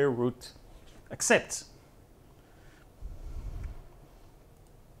what square root accepts.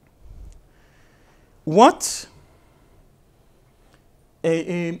 What?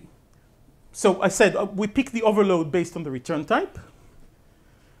 So I said we pick the overload based on the return type.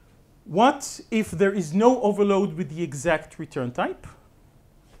 What if there is no overload with the exact return type?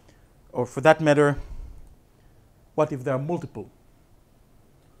 Or for that matter, what if there are multiple?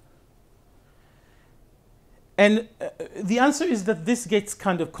 And the answer is that this gets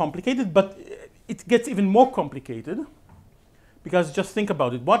kind of complicated, but it gets even more complicated. Because just think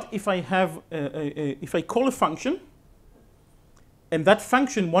about it. What if I have, if I call a function, and that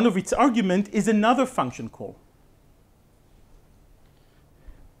function, one of its argument is another function call?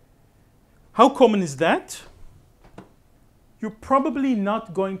 How common is that? You're probably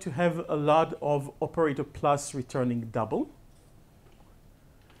not going to have a lot of operator plus returning double.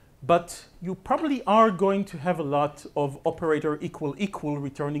 But you probably are going to have a lot of operator equal equal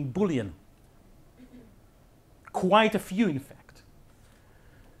returning Boolean. Quite a few, in fact.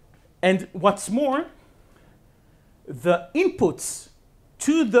 And what's more, the inputs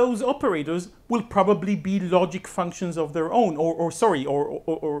to those operators will probably be logic functions of their own,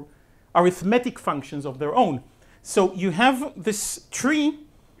 or arithmetic functions of their own. So you have this tree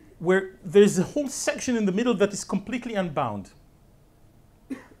where there's a whole section in the middle that is completely unbound.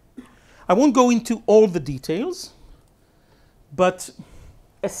 I won't go into all the details, but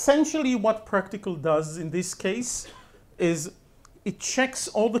essentially what practical does in this case is it checks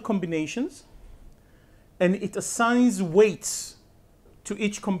all the combinations and it assigns weights to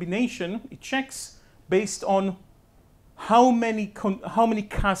each combination. It checks based on how many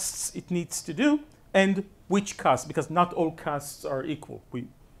casts it needs to do and which cast, because not all casts are equal.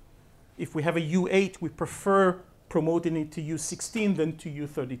 If we have a U8, we prefer promoting it to U16 than to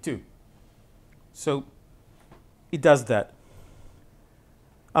U32. So it does that.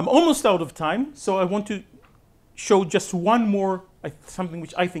 I'm almost out of time, so I want to show just one more, something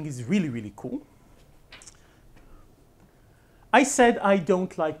which I think is really, really cool. I said I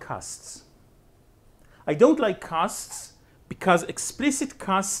don't like casts. I don't like casts because explicit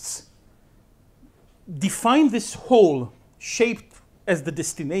casts define this hole shaped as the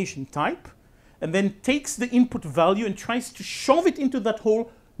destination type and then takes the input value and tries to shove it into that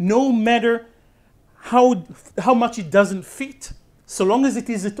hole no matter how much it doesn't fit, so long as it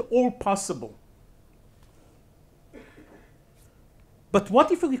is at all possible. But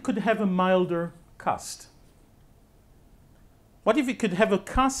what if we could have a milder cast? What if we could have a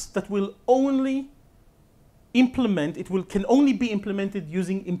cast that will only implement, can only be implemented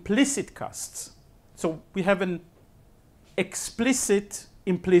using implicit casts? So we have an explicit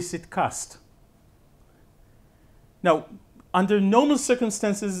implicit cast. Now, under normal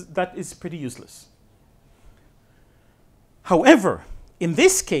circumstances, that is pretty useless. However, in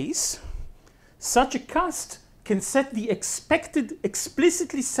this case, such a cast can set the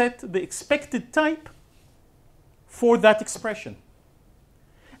explicitly set the expected type for that expression.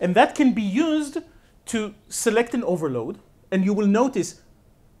 And that can be used to select an overload. And you will notice,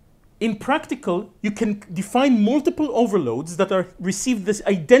 in practical, you can define multiple overloads that receive this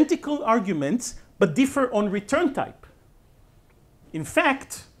identical arguments, but differ on return type. In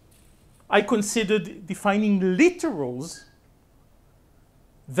fact, I considered defining literals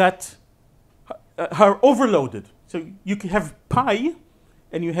that are overloaded. So you can have pi,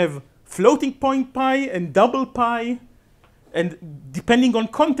 and you have floating point pi and double pi, and depending on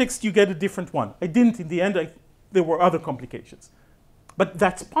context, you get a different one. I didn't in the end. There were other complications. But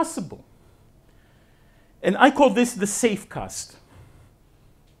that's possible. And I call this the safe cast.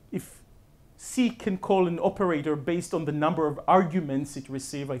 If C can call an operator based on the number of arguments it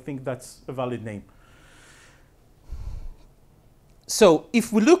receives, I think that's a valid name. So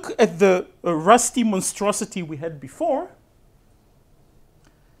if we look at the rusty monstrosity we had before,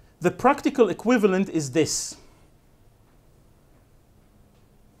 the practical equivalent is this.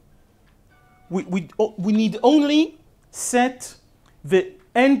 We need only set the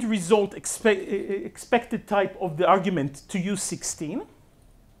end result expected type of the argument to U16.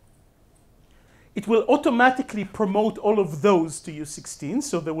 It will automatically promote all of those to U16,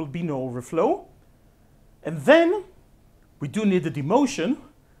 so there will be no overflow. And then we do need a demotion,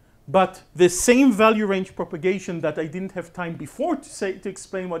 but the same value range propagation that I didn't have time before to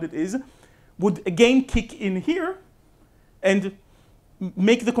explain what it is would again kick in here and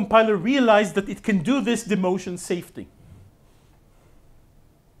make the compiler realize that it can do this demotion safely.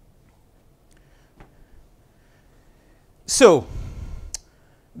 So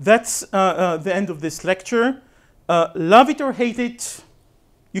that's the end of this lecture. Love it or hate it,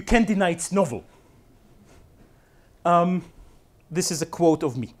 you can't deny it's novel. This is a quote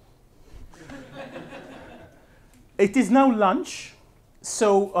of me. It is now lunch,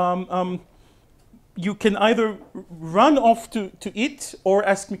 so you can either run off to eat or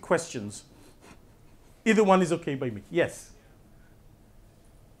ask me questions. Either one is okay by me. Yes?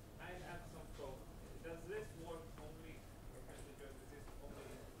 I have some thought. Does this work only for integers? Is this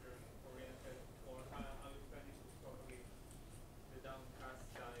only integer oriented, or are you planning to propagate the downcast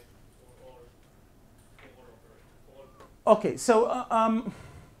type or Okay, so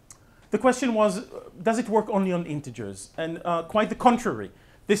the question was, does it work only on integers? And quite the contrary.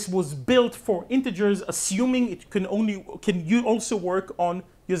 This was built for integers, assuming it can also work on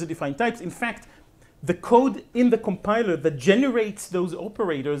user-defined types. In fact, the code in the compiler that generates those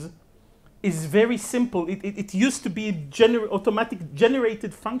operators is very simple. It used to be automatic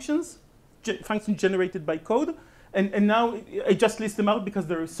generated functions generated by code, and now I just list them out because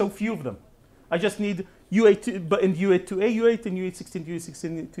there are so few of them. I just need U8 and U8 to A8 and U816 to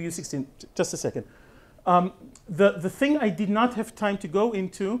U16 to U16. Just a second. The thing I did not have time to go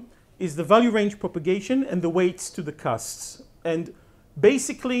into is the value range propagation and the weights to the casts. And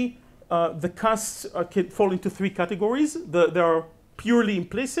basically, the casts can fall into three categories. There are purely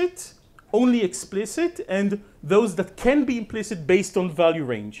implicit, only explicit, and those that can be implicit based on value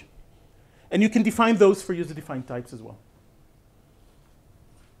range. And you can define those for user-defined types as well.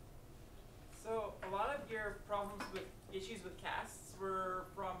 So a lot of your problems with issues with casts were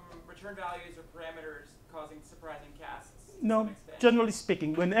return values or parameters causing surprising casts? to No, some extent? generally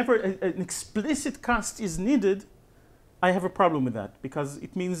speaking, whenever an explicit cast is needed, I have a problem with that because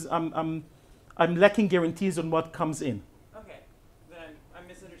it means I'm lacking guarantees on what comes in. Okay, then I'm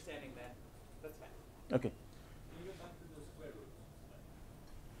misunderstanding that. That's fine. Okay. Can you get back to those square roots?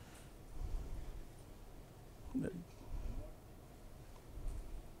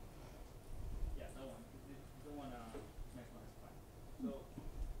 Yeah, that one. The one, next one is fine. So,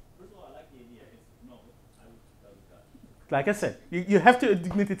 first of all, I like the idea. It's novel. I would tell you that. Like I said, you have to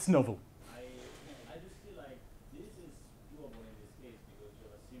admit it's novel. I just feel like this is doable in this case because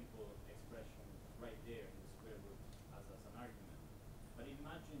you have a simple expression right there in the square root as an argument. But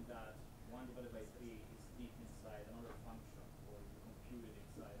imagine that 1 divided by 3 is deep inside another function, or you compute it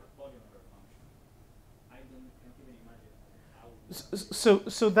inside a polynomial function. I can't even imagine how.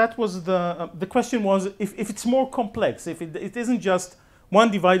 So that was the question was if it's more complex, if it isn't just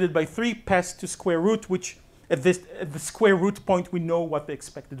 1 divided by 3 passed to square root, which at the square root point we know what the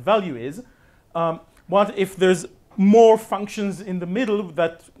expected value is. What if there's more functions in the middle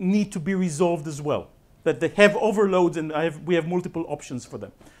that need to be resolved as well, that they have overloads and we have multiple options for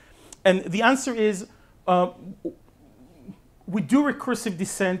them? And the answer is we do recursive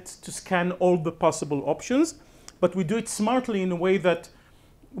descent to scan all the possible options, but we do it smartly in a way that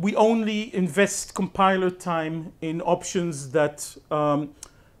we only invest compiler time in options that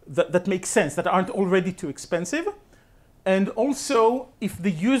that make sense, that aren't already too expensive. And also, if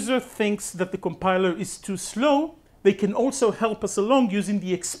the user thinks that the compiler is too slow, they can also help us along using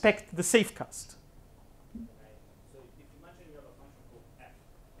the safe cast. Right. So if you imagine you have a function called f,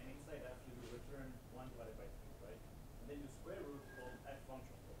 and inside f you will return 1 divided by 3, right? And then you square root called f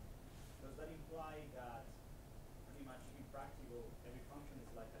function call. Does that imply that pretty much in practical every function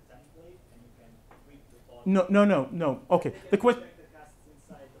is like a template and you can tweak the thought? No. Okay. The question.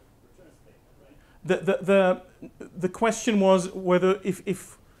 The question was whether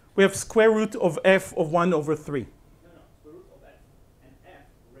if we have square root of f of 1 over 3. No, square root of f. And f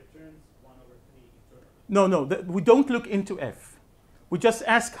returns 1 over 3 internally. No, we don't look into f. We just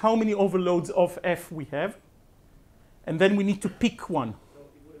ask how many overloads of f we have, and then we need to pick one. So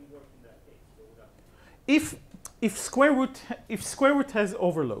it wouldn't work in that case. If square root has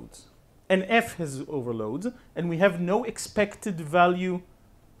overloads, and f has overloads, and we have no expected value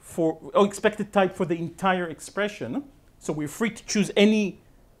expected type for the entire expression, so we're free to choose any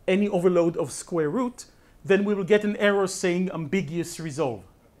overload of square root, then we will get an error saying ambiguous resolve.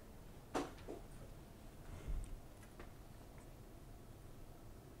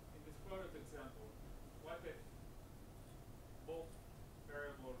 In the square root example, what if both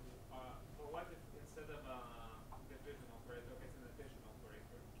variables or what if instead of a division operator, it's an addition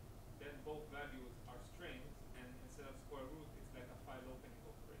operator, then both values are strings, and instead of square root, it's like a file opening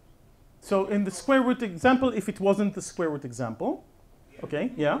operator. So in the square root example, if it wasn't the square root example,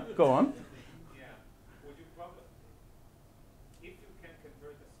 okay, yeah, go on. Yeah. Would you probably, if you can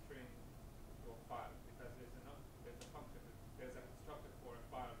convert a string to a file, because there's a function, there's a constructor for a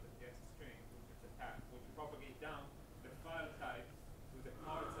file that gets a string, which is a path. Would you propagate down the file type to the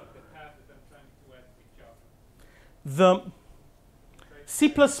parts of the path that I'm trying to add to each other? The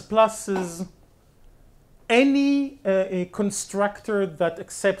C++'s any a constructor that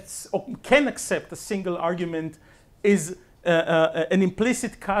accepts or can accept a single argument is an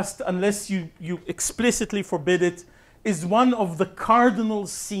implicit cast unless you explicitly forbid it, is one of the cardinal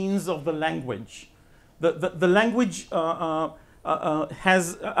sins of the language. The language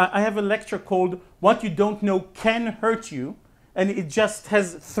has, I have a lecture called What You Don't Know Can Hurt You, and it just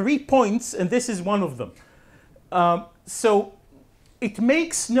has 3 points, and this is one of them. So it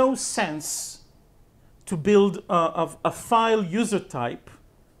makes no sense to build a file user type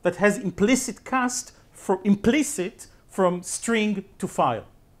that has implicit cast from string to file.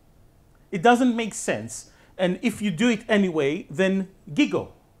 It doesn't make sense. And if you do it anyway, then GIGO,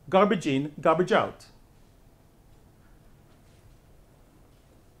 garbage in, garbage out.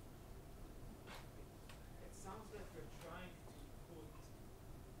 It sounds like you're trying to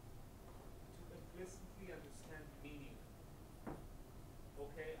implicitly understand meaning,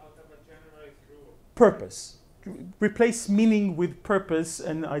 okay, out of a generalized rule. Purpose. Replace meaning with purpose,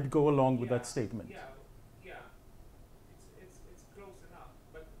 and I'd go along with that statement. Yeah. It's close enough,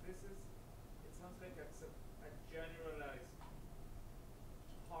 but it sounds like it's a generalized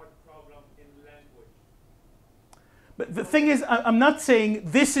hard problem in language. But the thing is, I'm not saying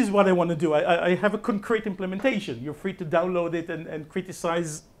this is what I want to do. I have a concrete implementation. You're free to download it and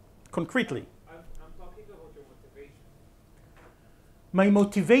criticize concretely. I'm talking about your motivation. My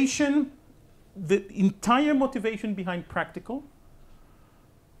motivation, the entire motivation behind practical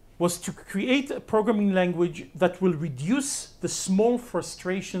was to create a programming language that will reduce the small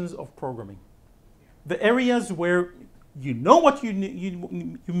frustrations of programming. The areas where you know what you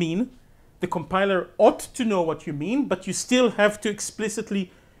mean, the compiler ought to know what you mean, but you still have to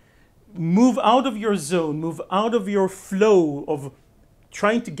explicitly move out of your zone, move out of your flow of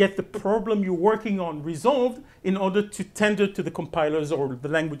trying to get the problem you're working on resolved in order to tender to the compilers or the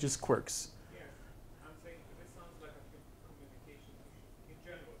language's quirks. Yes, I'm saying this sounds like a communication issue in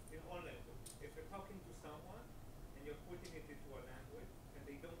general, in all languages. If you're talking to someone and you're putting it into a language and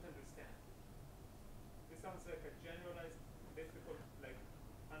they don't understand, this sounds like a generalized, difficult, like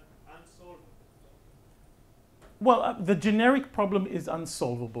unsolvable. Well, the generic problem is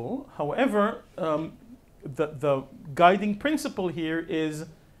unsolvable. However, the guiding principle here is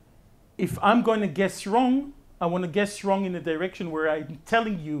if I'm going to guess wrong, I want to guess wrong in a direction where I'm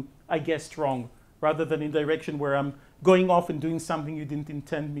telling you I guessed wrong, rather than in a direction where I'm going off and doing something you didn't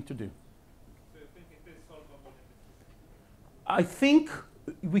intend me to do. So you think it is solvable in this? I think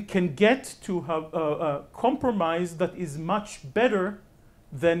we can get to have a compromise that is much better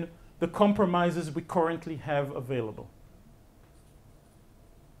than the compromises we currently have available.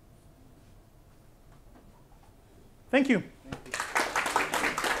 Thank you.